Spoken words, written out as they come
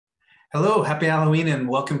Hello, happy Halloween, and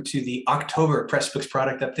welcome to the October Pressbooks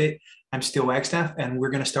product update. I'm Steel Wagstaff, and we're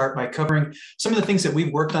going to start by covering some of the things that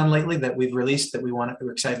we've worked on lately that we've released that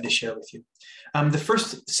we're excited to share with you. The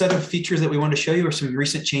first set of features that we want to show you are some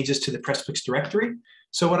recent changes to the Pressbooks directory.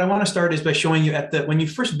 So what I want to start is by showing you when you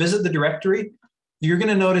first visit the directory, you're going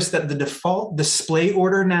to notice that the default display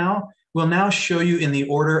order will now show you in the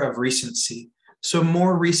order of recency. So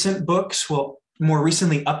more recently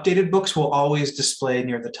updated books will always display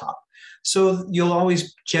near the top. So you'll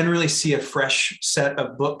always generally see a fresh set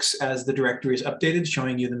of books as the directory is updated,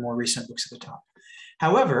 showing you the more recent books at the top.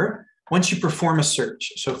 However, once you perform a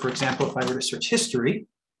search, so for example, if I were to search history,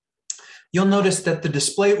 you'll notice that the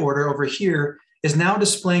display order over here is now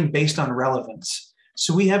displaying based on relevance.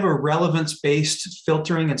 So we have a relevance-based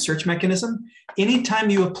filtering and search mechanism.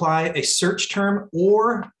 Anytime you apply a search term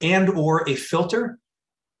or a filter,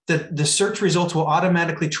 the search results will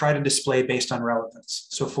automatically try to display based on relevance.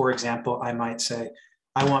 So for example, I might say,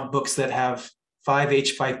 I want books that have 5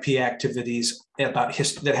 H5P activities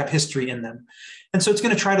that have history in them. And so it's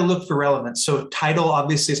going to try to look for relevance. So title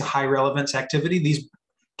obviously is a high relevance activity. These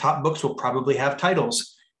top books will probably have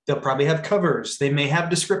titles. They'll probably have covers. They may have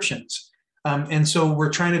descriptions. And so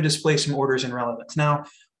we're trying to display some orders in relevance. Now,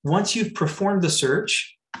 once you've performed the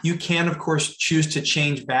search, you can, of course, choose to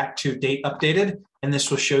change back to date updated, and this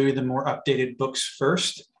will show you the more updated books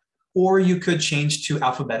first, or you could change to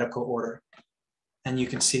alphabetical order, and you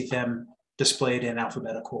can see them displayed in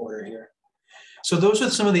alphabetical order here. So those are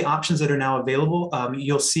some of the options that are now available.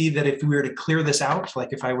 You'll see that if we were to clear this out,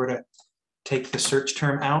 like if I were to take the search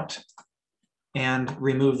term out and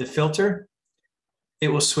remove the filter, it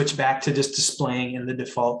will switch back to just displaying in the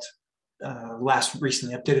default last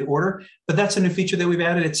recently updated order. But that's a new feature that we've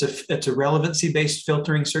added. It's a relevancy-based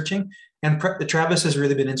filtering searching. And Travis has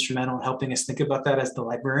really been instrumental in helping us think about that as the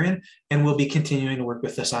librarian, and we'll be continuing to work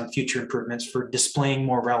with us on future improvements for displaying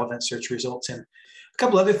more relevant search results. And a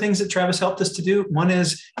couple other things that Travis helped us to do. One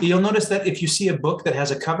is you'll notice that if you see a book that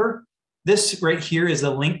has a cover, this right here is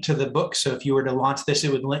the link to the book. So if you were to launch this,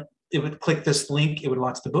 it would click this link, it would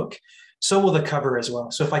launch the book. So will the cover as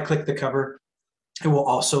well. So if I click the cover, it will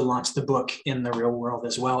also launch the book in the real world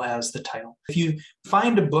as well as the title. If you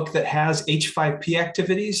find a book that has H5P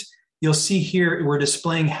activities, you'll see here we're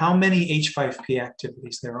displaying how many H5P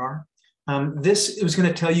activities there are. This is going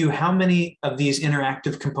to tell you how many of these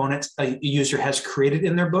interactive components a user has created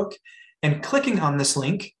in their book. And clicking on this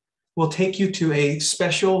link will take you to a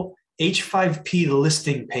special H5P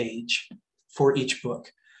listing page for each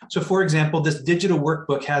book. So for example, this digital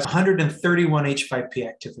workbook has 131 H5P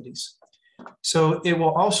activities. So it will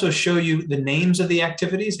also show you the names of the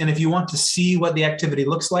activities. And if you want to see what the activity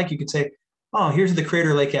looks like, you could say, oh, here's the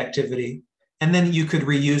Crater Lake activity. And then you could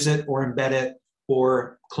reuse it or embed it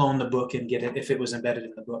or clone the book and get it if it was embedded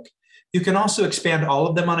in the book. You can also expand all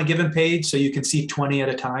of them on a given page, so you can see 20 at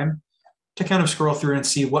a time to kind of scroll through and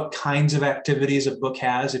see what kinds of activities a book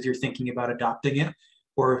has if you're thinking about adopting it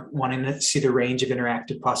or wanting to see the range of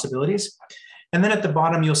interactive possibilities. And then at the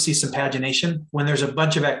bottom, you'll see some pagination. When there's a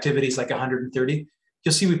bunch of activities, like 130,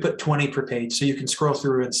 you'll see we put 20 per page. So you can scroll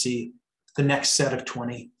through and see the next set of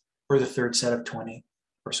 20 or the third set of 20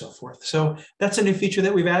 or so forth. So that's a new feature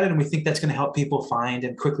that we've added, and we think that's going to help people find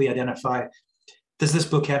and quickly identify, does this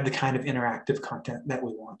book have the kind of interactive content that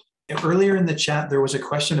we want? Earlier in the chat, there was a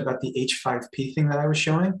question about the H5P thing that I was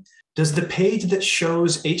showing. Does the page that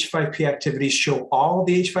shows H5P activities show all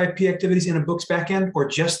the H5P activities in a book's backend, or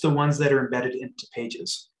just the ones that are embedded into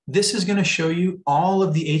pages? This is going to show you all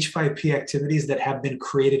of the H5P activities that have been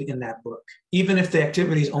created in that book. Even if the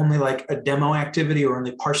activity is only like a demo activity or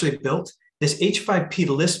only partially built, this H5P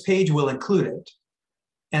list page will include it.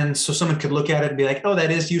 And so someone could look at it and be like, oh,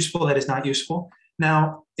 that is useful, that is not useful.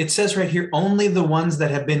 Now, it says right here, only the ones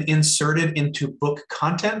that have been inserted into book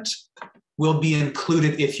content will be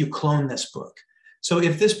included if you clone this book. So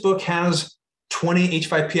if this book has 20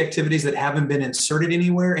 H5P activities that haven't been inserted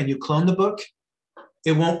anywhere and you clone the book,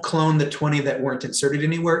 it won't clone the 20 that weren't inserted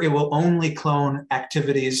anywhere. It will only clone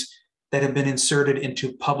activities that have been inserted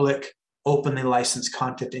into public, openly licensed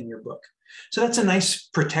content in your book. So that's a nice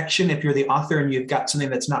protection if you're the author and you've got something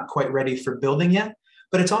that's not quite ready for building yet.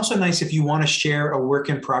 But it's also nice if you want to share a work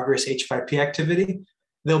in progress H5P activity,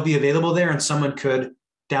 they'll be available there and someone could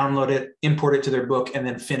download it, import it to their book, and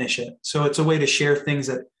then finish it. So it's a way to share things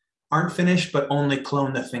that aren't finished, but only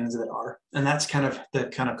clone the things that are. And that's kind of the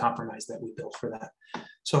kind of compromise that we built for that.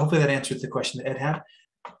 So hopefully that answers the question that Ed had.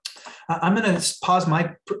 I'm going to pause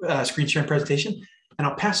my screen sharing presentation, and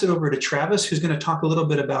I'll pass it over to Travis, who's going to talk a little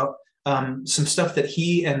bit about some stuff that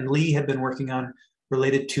he and Lee have been working on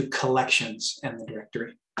related to collections and the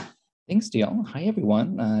directory. Thanks, Steel. Hi,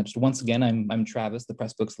 everyone. Just once again, I'm Travis, the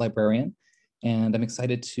Pressbooks Librarian, and I'm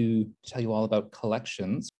excited to tell you all about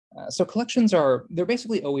collections. So collections they're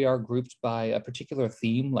basically OER grouped by a particular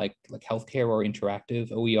theme, like healthcare or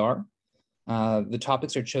interactive OER. The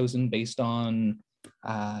topics are chosen based on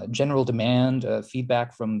general demand,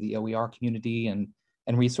 feedback from the OER community, and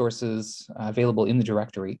resources available in the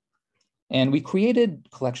directory. And we created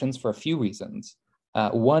collections for a few reasons.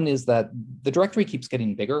 One is that the directory keeps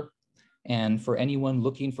getting bigger. And for anyone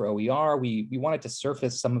looking for OER, we wanted to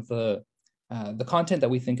surface some of the content that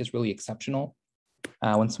we think is really exceptional.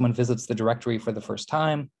 When someone visits the directory for the first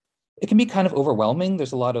time, it can be kind of overwhelming.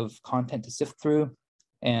 There's a lot of content to sift through,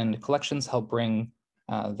 and collections help bring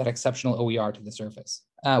that exceptional OER to the surface.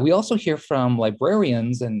 We also hear from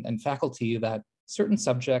librarians and faculty that certain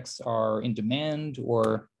subjects are in demand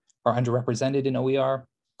or are underrepresented in OER.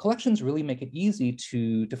 Collections really make it easy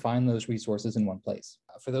to find those resources in one place.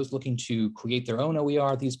 For those looking to create their own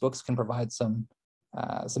OER, these books can provide some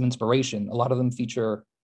inspiration. A lot of them feature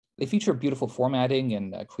beautiful formatting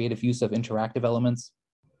and creative use of interactive elements.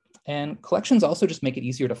 And collections also just make it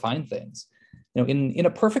easier to find things. In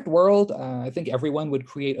a perfect world, I think everyone would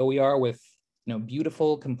create OER with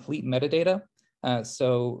beautiful, complete metadata.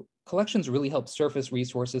 So collections really help surface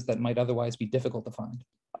resources that might otherwise be difficult to find.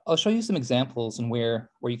 I'll show you some examples and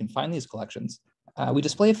where you can find these collections. We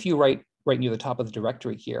display a few right near the top of the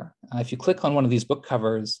directory here. If you click on one of these book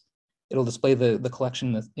covers, it'll display the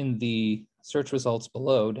collection in the search results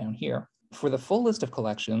below down here. For the full list of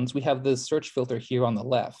collections, we have this search filter here on the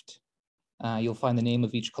left. You'll find the name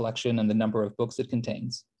of each collection and the number of books it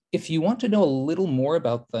contains. If you want to know a little more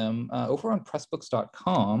about them, over on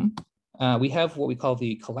pressbooks.com, we have what we call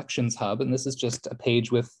the Collections Hub, and this is just a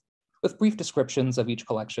page with brief descriptions of each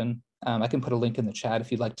collection. I can put a link in the chat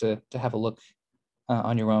if you'd like to have a look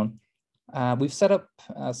on your own. We've set up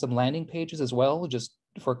some landing pages as well, just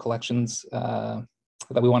for collections that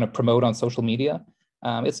we want to promote on social media.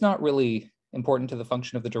 It's not really important to the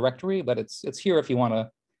function of the directory, but it's here if you want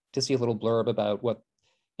to see a little blurb about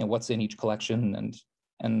what's in each collection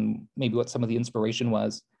and maybe what some of the inspiration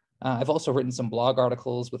was. I've also written some blog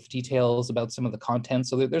articles with details about some of the content,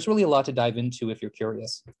 so there's really a lot to dive into if you're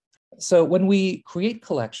curious. So when we create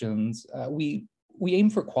collections, we aim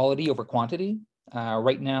for quality over quantity.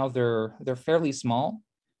 Right now, they're fairly small.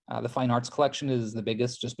 The fine arts collection is the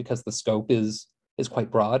biggest just because the scope is quite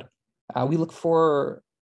broad. We look for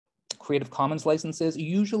Creative Commons licenses,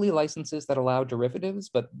 usually licenses that allow derivatives,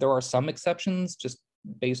 but there are some exceptions just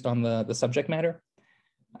based on the subject matter.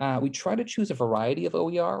 We try to choose a variety of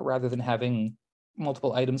OER rather than having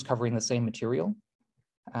multiple items covering the same material.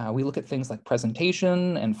 We look at things like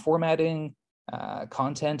presentation and formatting,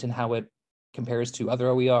 content and how it compares to other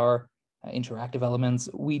OER, interactive elements.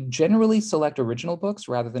 We generally select original books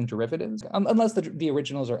rather than derivatives, unless the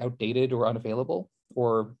originals are outdated or unavailable,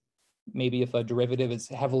 or maybe if a derivative is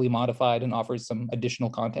heavily modified and offers some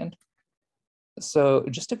additional content. So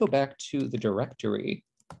just to go back to the directory,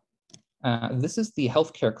 this is the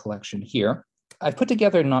healthcare collection here. I've put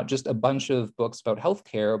together not just a bunch of books about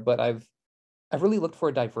healthcare, but I've really looked for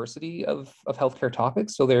a diversity of healthcare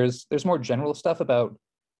topics. So there's more general stuff about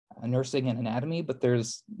nursing and anatomy, but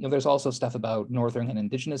there's also stuff about Northern and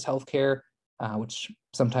Indigenous healthcare, which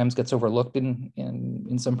sometimes gets overlooked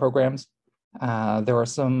in some programs. There are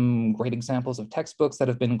some great examples of textbooks that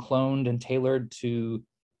have been cloned and tailored to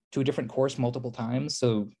a different course multiple times.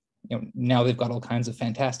 So now they've got all kinds of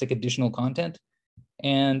fantastic additional content,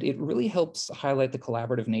 and it really helps highlight the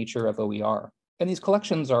collaborative nature of OER. And these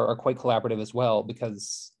collections are quite collaborative as well,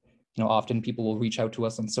 because often people will reach out to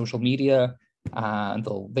us on social media, and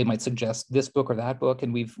they might suggest this book or that book,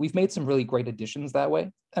 and we've made some really great additions that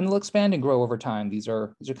way, and they'll expand and grow over time. These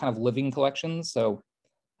are kind of living collections, so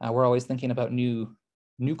we're always thinking about new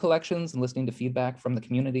collections and listening to feedback from the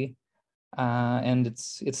community. And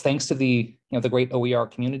it's thanks to the the great OER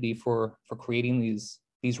community for creating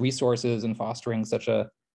these resources and fostering such a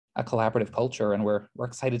collaborative culture, and we're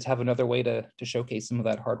excited to have another way to showcase some of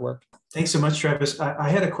that hard work. Thanks so much, Travis. I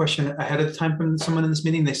had a question ahead of time from someone in this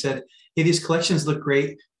meeting. They said, hey, these collections look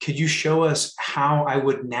great. Could you show us how I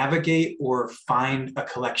would navigate or find a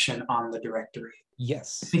collection on the directory?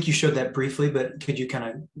 Yes. I think you showed that briefly, but could you kind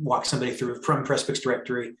of walk somebody through from Pressbooks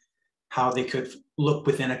directory how they could look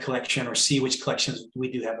within a collection or see which collections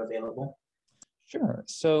we do have available? Sure.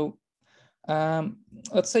 So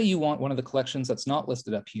let's say you want one of the collections that's not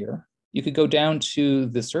listed up here. You could go down to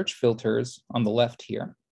the search filters on the left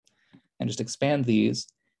here and just expand these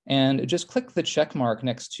and just click the check mark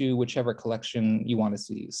next to whichever collection you want to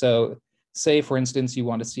see. So say, for instance, you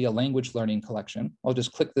want to see a language learning collection. I'll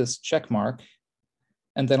just click this check mark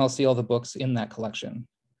and then I'll see all the books in that collection.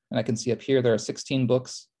 And I can see up here, there are 16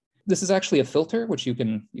 books. This is actually a filter, which you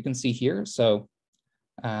can see here. So,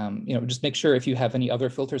 just make sure if you have any other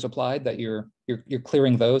filters applied that you're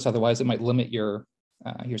clearing those. Otherwise, it might limit your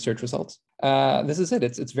search results. This is it.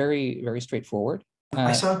 It's very, very straightforward.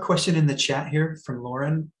 I saw a question in the chat here from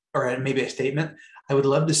Lauren, or maybe a statement. I would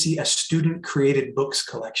love to see a student-created books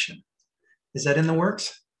collection. Is that in the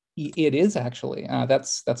works? It is actually.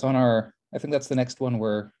 That's on our. I think that's the next one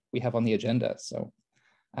we have on the agenda. So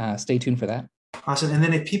stay tuned for that. Awesome. And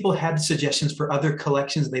then if people had suggestions for other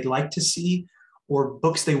collections they'd like to see, or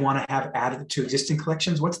books they want to have added to existing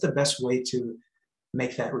collections, what's the best way to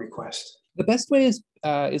make that request? The best way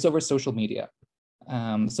is over social media.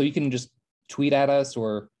 So you can just tweet at us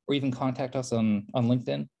or even contact us on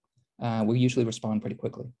LinkedIn. We usually respond pretty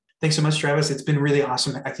quickly. Thanks so much, Travis. It's been really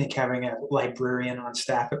awesome, I think, having a librarian on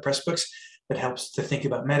staff at Pressbooks that helps to think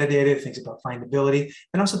about metadata, thinks about findability,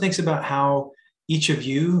 and also thinks about how each of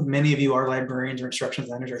you, many of you are librarians or instruction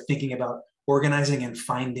designers, are thinking about organizing and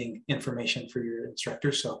finding information for your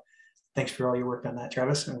instructors. So thanks for all your work on that,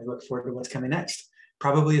 Travis, and we look forward to what's coming next.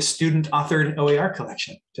 Probably a student-authored OER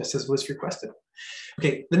collection, just as was requested.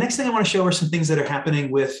 Okay, the next thing I want to show are some things that are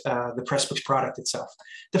happening with the Pressbooks product itself.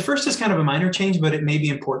 The first is kind of a minor change, but it may be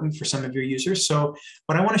important for some of your users. So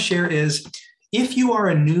what I want to share is, if you are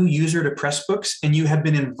a new user to Pressbooks and you have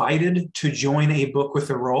been invited to join a book with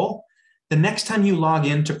a role, the next time you log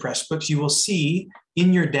into Pressbooks, you will see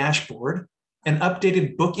in your dashboard an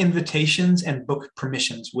updated book invitations and book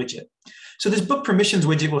permissions widget. So this book permissions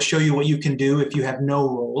widget will show you what you can do if you have no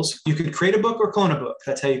roles. You could create a book or clone a book.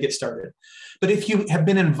 That's how you get started. But if you have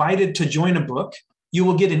been invited to join a book, you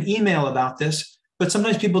will get an email about this, but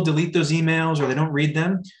sometimes people delete those emails or they don't read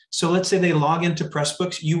them. So let's say they log into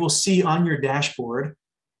Pressbooks, you will see on your dashboard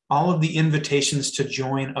all of the invitations to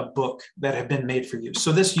join a book that have been made for you.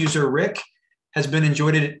 So this user, Rick, has been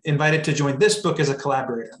invited to join this book as a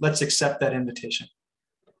collaborator. Let's accept that invitation.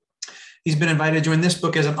 He's been invited to join this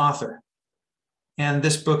book as an author and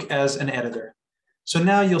this book as an editor. So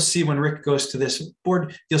now you'll see when Rick goes to this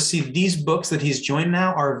board, you'll see these books that he's joined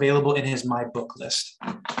now are available in his My Book list.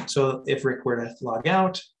 So if Rick were to log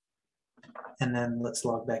out, and then let's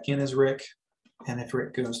log back in as Rick, and if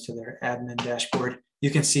Rick goes to their admin dashboard,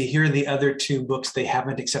 you can see here are the other two books they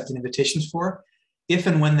haven't accepted invitations for. If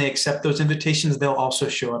and when they accept those invitations, they'll also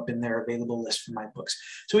show up in their available list for My Books.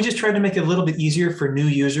 So we just tried to make it a little bit easier for new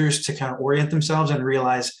users to kind of orient themselves and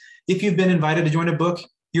realize if you've been invited to join a book,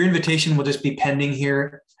 your invitation will just be pending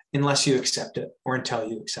here unless you accept it or until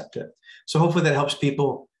you accept it. So hopefully that helps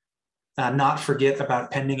people not forget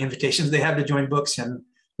about pending invitations they have to join books and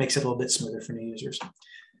makes it a little bit smoother for new users.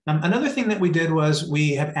 Another thing that we did was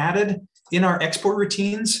we have added in our export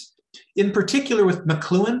routines, in particular with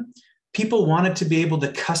McLuhan, people wanted to be able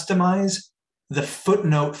to customize the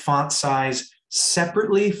footnote font size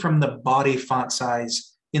separately from the body font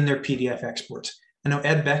size in their PDF exports. I know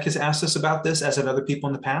Ed Beck has asked us about this, as have other people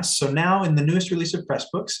in the past. So now in the newest release of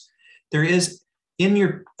Pressbooks, there is in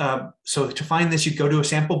your, so to find this, you go to a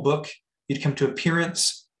sample book, you'd come to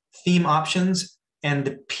Appearance, Theme Options, and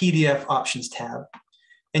the PDF Options tab.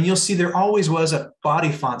 And you'll see there always was a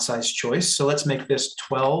body font size choice. So let's make this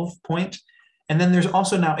 12 point. And then there's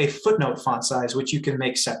also now a footnote font size, which you can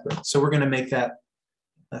make separate. So we're going to make that,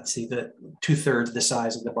 let's see, the 2/3 the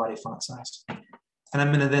size of the body font size. And I'm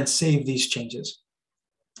going to then save these changes.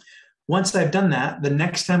 Once I've done that, the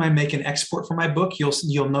next time I make an export for my book,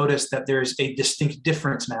 you'll notice that there's a distinct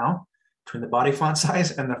difference now between the body font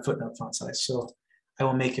size and the footnote font size. So I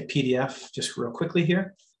will make a PDF just real quickly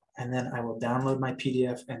here, and then I will download my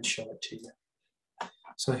PDF and show it to you.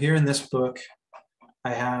 So here in this book,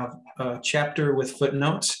 I have a chapter with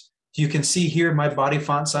footnotes. You can see here my body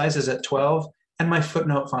font size is at 12 and my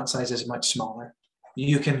footnote font size is much smaller.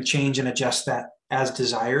 You can change and adjust that as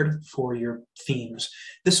desired for your themes.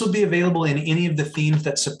 This will be available in any of the themes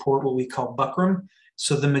that support what we call Buckram.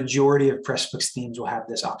 So the majority of Pressbooks themes will have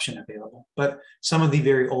this option available, but some of the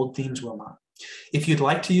very old themes will not. If you'd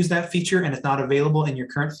like to use that feature and it's not available in your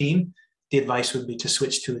current theme, the advice would be to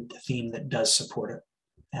switch to a theme that does support it.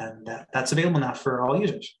 And that's available now for all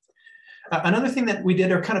users. Another thing that we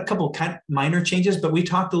did are kind of minor changes, but we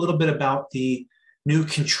talked a little bit about the new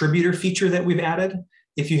contributor feature that we've added.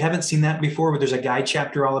 If you haven't seen that before, there's a guide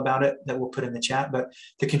chapter all about it that we'll put in the chat, but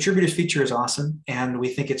the contributors feature is awesome and we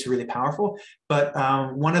think it's really powerful. But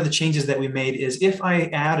one of the changes that we made is if I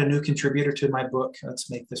add a new contributor to my book, let's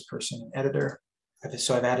make this person an editor.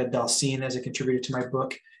 So I've added Dalcine as a contributor to my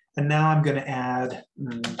book. And now I'm going to add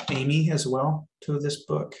Amy as well to this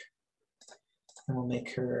book. And we'll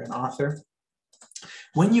make her an author.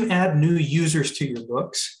 When you add new users to your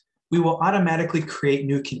books, we will automatically create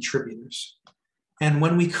new contributors. And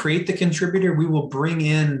when we create the contributor, we will bring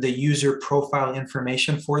in the user profile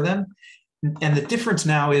information for them. And the difference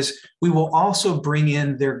now is we will also bring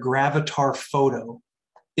in their Gravatar photo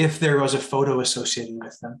if there was a photo associated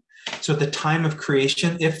with them. So at the time of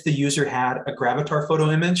creation, if the user had a Gravatar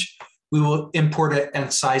photo image, we will import it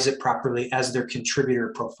and size it properly as their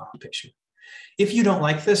contributor profile picture. If you don't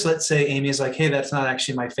like this, let's say Amy is like, hey, that's not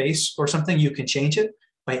actually my face or something, you can change it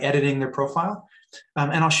by editing their profile.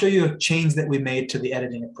 And I'll show you a change that we made to the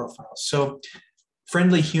editing of profiles. So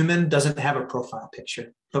Friendly Human doesn't have a profile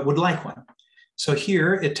picture, but would like one. So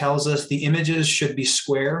here it tells us the images should be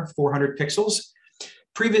square, 400 pixels.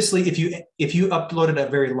 Previously, if you uploaded a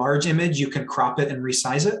very large image, you can crop it and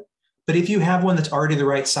resize it. But if you have one that's already the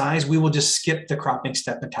right size, we will just skip the cropping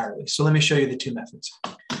step entirely. So let me show you the two methods.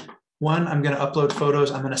 One, I'm going to upload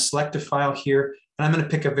photos. I'm going to select a file here, and I'm going to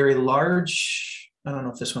pick a very large. I don't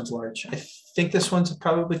know if this one's large. I think this one's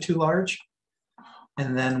probably too large.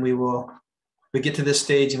 And then we get to this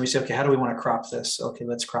stage and we say, okay, how do we want to crop this? Okay,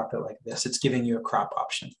 let's crop it like this. It's giving you a crop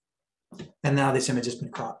option. And now this image has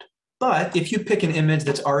been cropped. But if you pick an image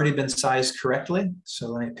that's already been sized correctly, so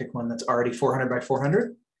let me pick one that's already 400 by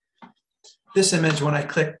 400. This image, when I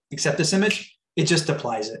click accept this image, it just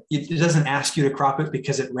applies it. It doesn't ask you to crop it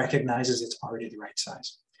because it recognizes it's already the right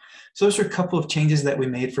size. So those are a couple of changes that we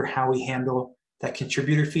made for how we handle that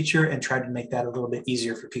contributor feature and tried to make that a little bit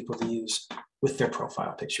easier for people to use with their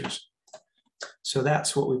profile pictures. So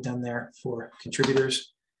that's what we've done there for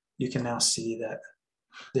contributors. You can now see that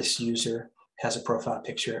this user has a profile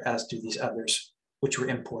picture, as do these others, which were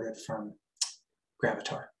imported from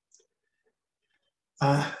Gravatar.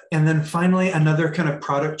 And then finally, another kind of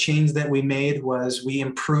product change that we made was we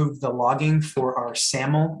improved the logging for our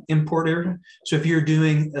SAML importer. So if you're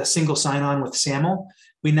doing a single sign-on with SAML,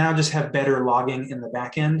 we now just have better logging in the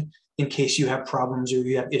back end in case you have problems or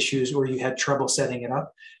you have issues or you had trouble setting it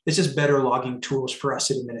up. It's just better logging tools for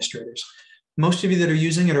us as administrators. Most of you that are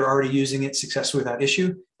using it are already using it successfully without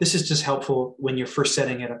issue. This is just helpful when you're first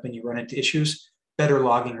setting it up and you run into issues. Better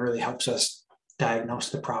logging really helps us diagnose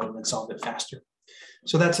the problem and solve it faster.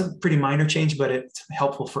 So that's a pretty minor change, but it's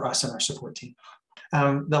helpful for us and our support team.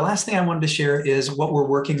 The last thing I wanted to share is what we're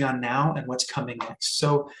working on now and what's coming next.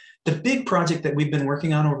 So the big project that we've been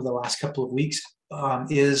working on over the last couple of weeks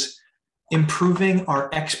is improving our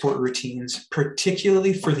export routines,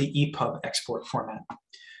 particularly for the EPUB export format.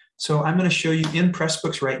 So I'm going to show you in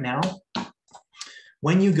Pressbooks right now.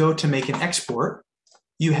 When you go to make an export,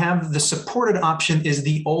 you have the supported option is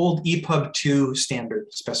the old EPUB 2 standard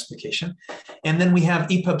specification. And then we have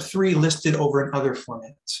EPUB 3 listed over in other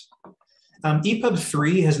formats. EPUB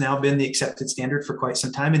 3 has now been the accepted standard for quite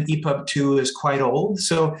some time, and EPUB 2 is quite old.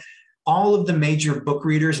 So all of the major book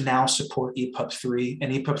readers now support EPUB 3,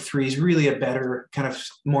 and EPUB 3 is really a better, kind of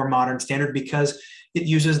more modern standard because it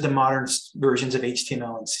uses the modern versions of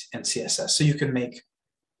HTML and CSS. So you can make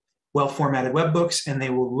well-formatted web books, and they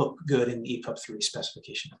will look good in the EPUB 3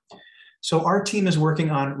 specification. So our team is working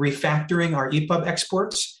on refactoring our EPUB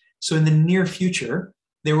exports. So in the near future,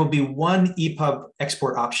 there will be one EPUB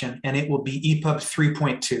export option, and it will be EPUB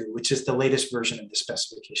 3.2, which is the latest version of the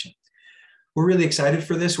specification. We're really excited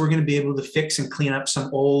for this. We're going to be able to fix and clean up some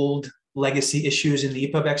old legacy issues in the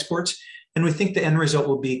EPUB exports, and we think the end result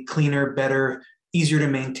will be cleaner, better, easier to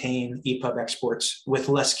maintain EPUB exports with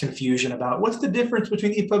less confusion about what's the difference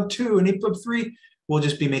between EPUB 2 and EPUB 3. We'll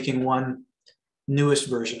just be making one newest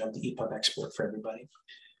version of the EPUB export for everybody.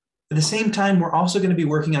 At the same time, we're also going to be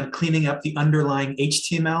working on cleaning up the underlying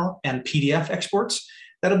HTML and PDF exports.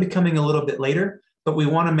 That'll be coming a little bit later, but we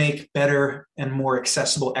want to make better and more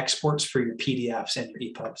accessible exports for your PDFs and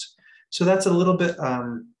your EPUBs. So that's a little bit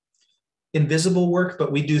invisible work, but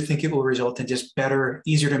we do think it will result in just better,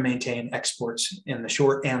 easier to maintain exports in the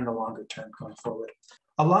short and the longer term going forward.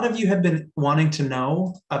 A lot of you have been wanting to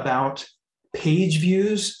know about page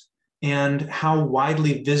views and how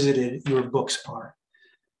widely visited your books are.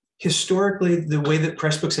 Historically, the way that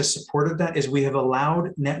Pressbooks has supported that is we have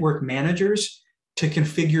allowed network managers to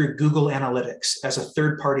configure Google Analytics as a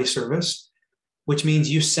third-party service, which means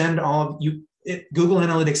you send Google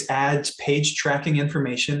Analytics adds page tracking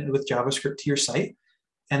information with JavaScript to your site.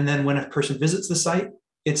 And then when a person visits the site,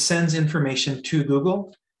 it sends information to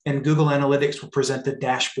Google, and Google Analytics will present the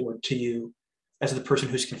dashboard to you as the person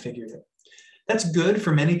who's configured it. That's good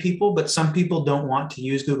for many people, but some people don't want to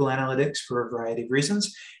use Google Analytics for a variety of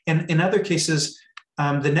reasons. And in other cases,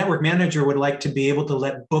 the network manager would like to be able to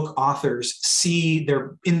let book authors see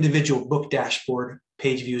their individual book dashboard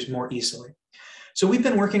page views more easily. So we've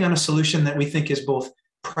been working on a solution that we think is both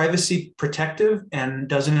privacy protective and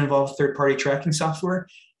doesn't involve third-party tracking software,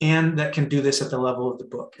 and that can do this at the level of the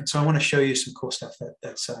book. And so I want to show you some cool stuff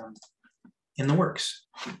that's in the works.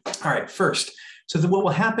 All right, first, so what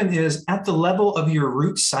will happen is at the level of your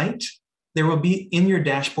root site, there will be in your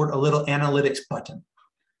dashboard a little analytics button.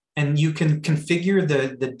 And you can configure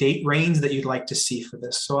the date range that you'd like to see for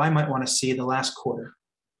this. So I might want to see the last quarter.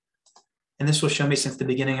 And this will show me since the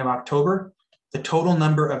beginning of October, the total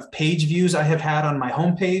number of page views I have had on my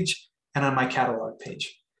home page and on my catalog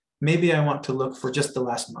page. Maybe I want to look for just the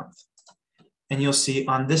last month. And you'll see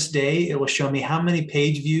on this day, it will show me how many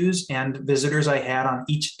page views and visitors I had on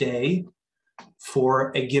each day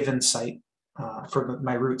for a given site, for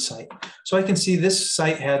my root site. So I can see this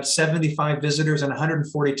site had 75 visitors and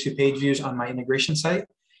 142 page views on my integration site.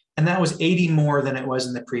 And that was 80 more than it was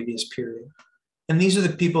in the previous period. And these are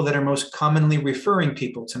the people that are most commonly referring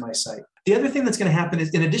people to my site. The other thing that's going to happen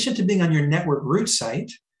is, in addition to being on your network root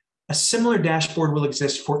site, a similar dashboard will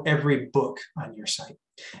exist for every book on your site.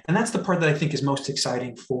 And that's the part that I think is most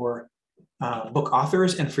exciting for book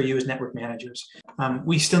authors and for you as network managers.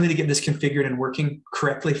 We still need to get this configured and working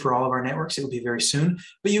correctly for all of our networks. It will be very soon,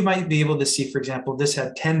 but you might be able to see, for example, this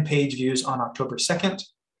had 10 page views on October 2nd,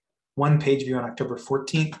 1 page view on October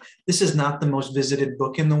 14th. This is not the most visited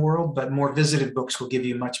book in the world, but more visited books will give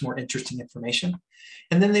you much more interesting information.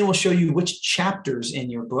 And then they will show you which chapters in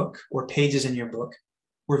your book or pages in your book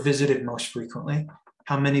were visited most frequently,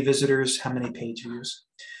 how many visitors, how many page views.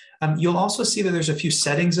 You'll also see that there's a few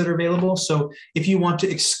settings that are available. So if you want to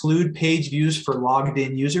exclude page views for logged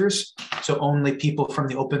in users, so only people from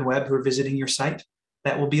the open web who are visiting your site,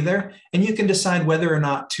 that will be there. And you can decide whether or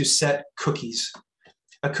not to set cookies.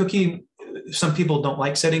 A cookie, some people don't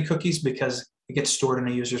like setting cookies because it gets stored in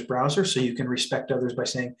a user's browser. So you can respect others by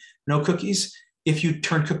saying no cookies. If you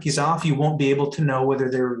turn cookies off, you won't be able to know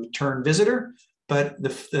whether they're a return visitor, but the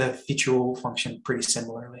feature will function pretty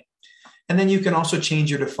similarly. And then you can also change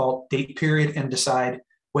your default date period and decide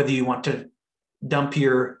whether you want to dump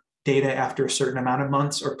your data after a certain amount of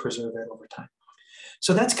months or preserve it over time.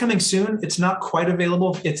 So that's coming soon. It's not quite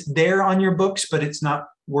available. It's there on your books, but it's not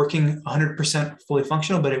working 100% fully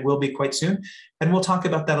functional, but it will be quite soon. And we'll talk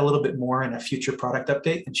about that a little bit more in a future product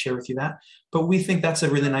update and share with you that. But we think that's a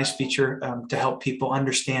really nice feature to help people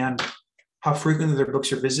understand how frequently their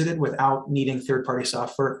books are visited without needing third-party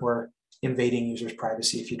software or invading users'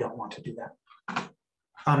 privacy if you don't want to do that.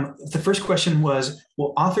 The first question was,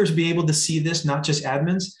 will authors be able to see this, not just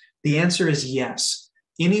admins? The answer is yes.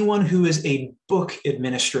 Anyone who is a book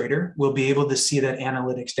administrator will be able to see that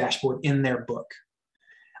analytics dashboard in their book.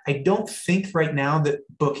 I don't think right now that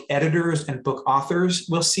book editors and book authors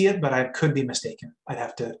will see it, but I could be mistaken. I'd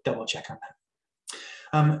have to double check on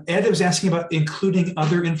that. Ed was asking about including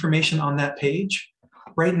other information on that page.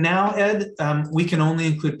 Right now, Ed, we can only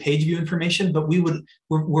include page view information, but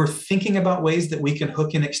we're thinking about ways that we can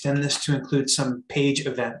hook and extend this to include some page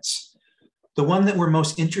events. The one that we're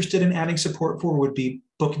most interested in adding support for would be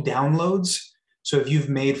book downloads. So if you've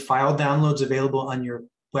made file downloads available on your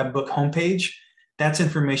webbook homepage, that's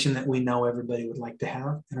information that we know everybody would like to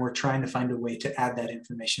have, and we're trying to find a way to add that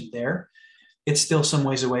information there. It's still some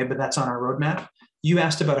ways away, but that's on our roadmap. You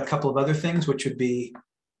asked about a couple of other things, which would be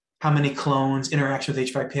how many clones, interaction with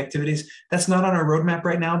H5P activities. That's not on our roadmap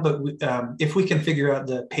right now, but if we can figure out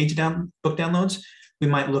the book downloads, we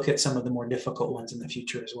might look at some of the more difficult ones in the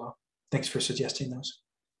future as well. Thanks for suggesting those.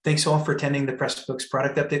 Thanks all for attending the Pressbooks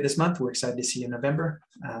product update this month. We're excited to see you in November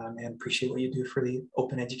and appreciate what you do for the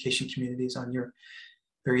open education communities on your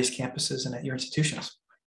various campuses and at your institutions.